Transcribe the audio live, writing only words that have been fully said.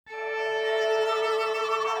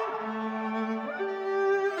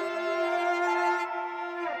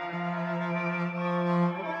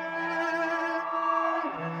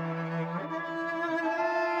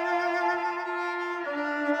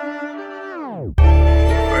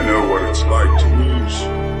it's like to lose.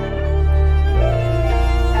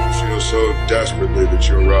 You feel so desperately that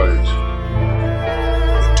you're right,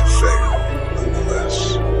 but to fail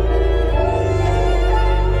nonetheless.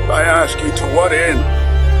 I ask you, to what end?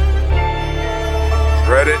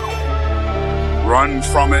 Dread it, run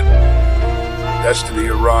from it, destiny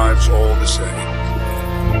arrives all the same.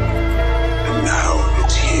 And now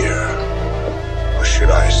it's here, or should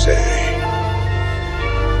I say,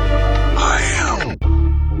 I am.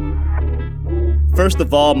 First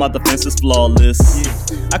of all, my defense is flawless.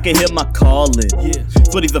 I can hear my calling.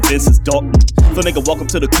 For these events is Dalton. So nigga, welcome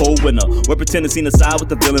to the cold winter. We're pretending seen the side with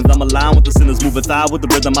the villains. I'm aligned with the sinners, moving thigh with the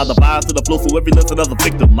rhythm. I divide to the flow, so every list another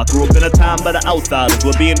victim. I grew up in a time by the outsiders.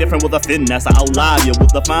 We're being different with a finesse. I outlier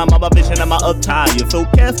with the fine my vision and my attire. So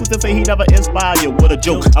Cass was to say he never inspired. What a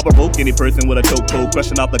joke. I provoke any person with a chokehold,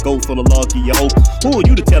 crushing out the ghost so the law give you hope. Who are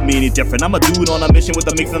you to tell me any different? I'm a dude on a mission with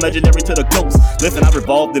a mix of legendary to the ghost. Listen, I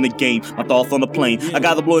revolved in the game. My thoughts on the plane. I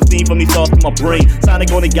got the blowing steam from these thoughts to my brain. Sonic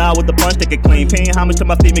on the guy with the punch that can claim. Paying homage to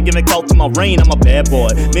my statement, giving cult to my reign. I'm a bad boy.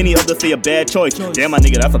 Many others say a bad choice. Damn, my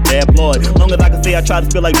nigga, that's a bad ploy. Long as I can say I try to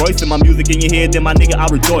feel like Royce in my music in your head, then my nigga, I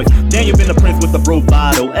rejoice. Damn, you been the prince with the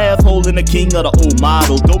bravado. Asshole and the king of the old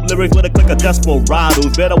model. Dope lyrics with a click of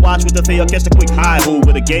desperados. Better watch what they say or catch a quick high hole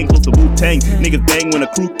with a gang close to Wu-Tang. Niggas bang when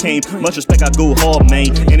the crew came. Much respect, I go hard,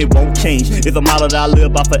 man, and it won't change. It's a model that I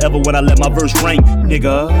live by forever when I let my verse ring,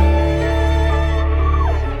 nigga.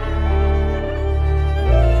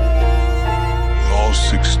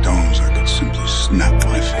 Six stones, I could simply snap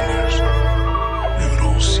my fingers. They would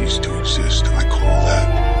all cease to exist, and I call that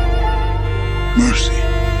mercy.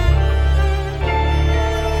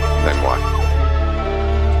 Then what?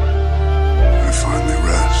 I finally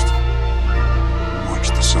rest and watch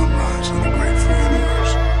the sunrise in the great free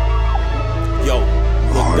universe. Yo,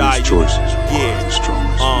 the hardest choices require the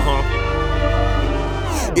strongest.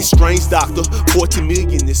 It's strange, doctor. 14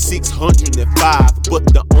 million is 605. But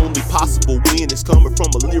the only possible win is coming from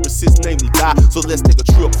a lyricist, namely God. So let's take a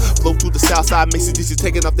trip. Flow through the south side, Mason DC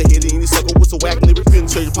taking off the head of any sucker with some whack lyric. Feeling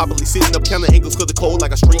straight, properly sitting up, counting angles, cause the cold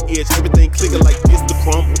like a straight edge. Everything clicking like this to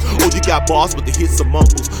crumble. Oh, you got bars, but the hits are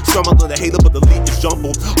mumbles. Strumming on the hater, but the lead is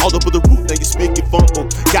jumbled. All over the root, now you spit, get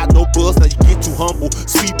fumbled. Got no buzz, now you get too humble.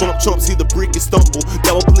 Speed bump, chump, see the brick and stumble.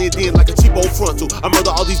 That will blend in like a cheap old frontal. I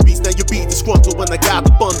murder all these beats, now you beat disgruntled. When I got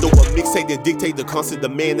the bundle, a mixtape that dictate the constant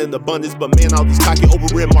demand and abundance. But man, all these cocky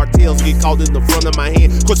overred martels get caught in the front of my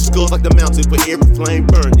hand. Crush the skulls like the mountain with every flame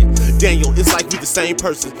burning. Daniel, it's like we the same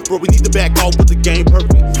person. Bro, we need to back off with the game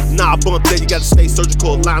perfect. Nah, bump that, you gotta stay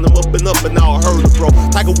surgical. Line them up and now I heard it, bro.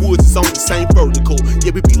 Tiger Woods is on the same vertical.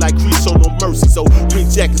 Yeah, we be like Creed, show no mercy. So green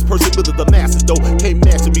jackets, person with the masses though. Can't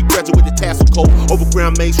match me, graduated tassel code.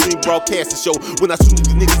 Overground mainstream broadcasting show. When I shoot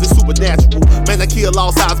these niggas, it's supernatural. Man, I kill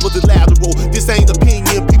all sides, but it's lateral. This ain't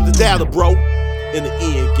opinion, people the data, bro. In the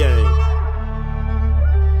end game.